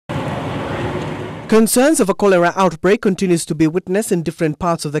Concerns of a cholera outbreak continues to be witnessed in different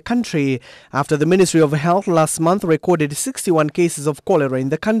parts of the country after the Ministry of Health last month recorded 61 cases of cholera in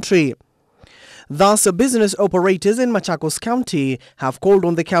the country. Thus, business operators in Machakos County have called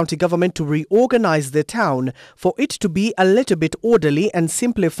on the county government to reorganize the town for it to be a little bit orderly and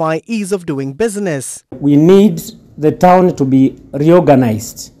simplify ease of doing business. We need the town to be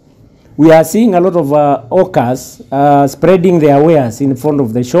reorganized. We are seeing a lot of hawkers spreading their wares in front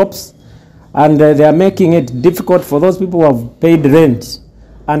of the shops, and they are making it difficult for those people who have paid rent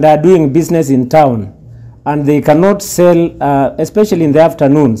and are doing business in town, and they cannot sell, especially in the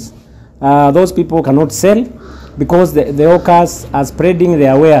afternoons. Those people cannot sell because the hawkers are spreading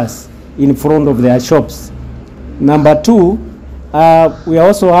their wares in front of their shops. Number two, we are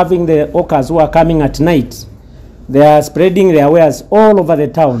also having the hawkers who are coming at night. They are spreading their wares all over the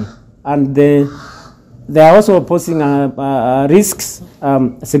town, and they are also posing risks,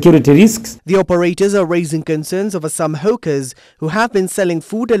 security risks. The operators are raising concerns over some hawkers who have been selling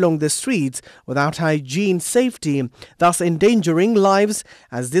food along the streets without hygiene safety, thus endangering lives,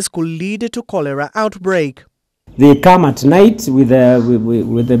 as this could lead to cholera outbreak. They come at night with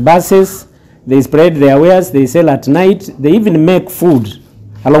the buses, they spread their wares, they sell at night, they even make food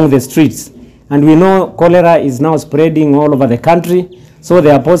along the streets. And we know cholera is now spreading all over the country, so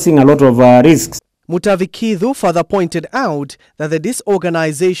they are posing a lot of risks. Mutavikidhu further pointed out that the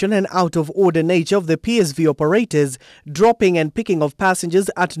disorganization and out-of-order nature of the PSV operators dropping and picking of passengers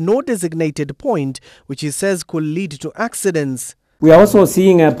at no designated point, which he says could lead to accidents. We are also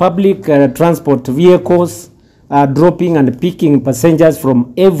seeing public transport vehicles dropping and picking passengers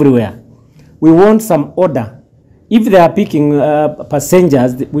from everywhere. We want some order. If they are picking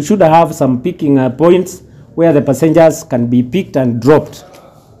passengers, we should have some picking points where the passengers can be picked and dropped.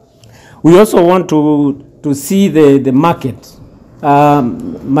 We also want to see the market,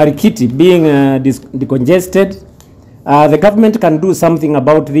 Marikiti, being decongested. The government can do something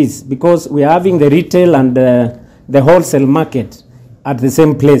about this because we are having the retail and the wholesale market at the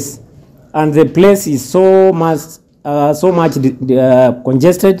same place. And the place is so much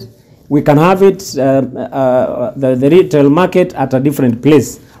congested. We can have it, the retail market at a different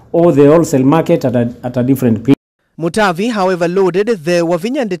place, or the wholesale market at a different place. Mutavi, however, lauded the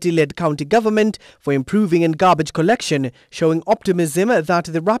Wavinya-Ndeti-led county government for improving in garbage collection, showing optimism that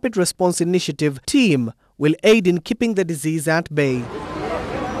the Rapid Response Initiative team will aid in keeping the disease at bay.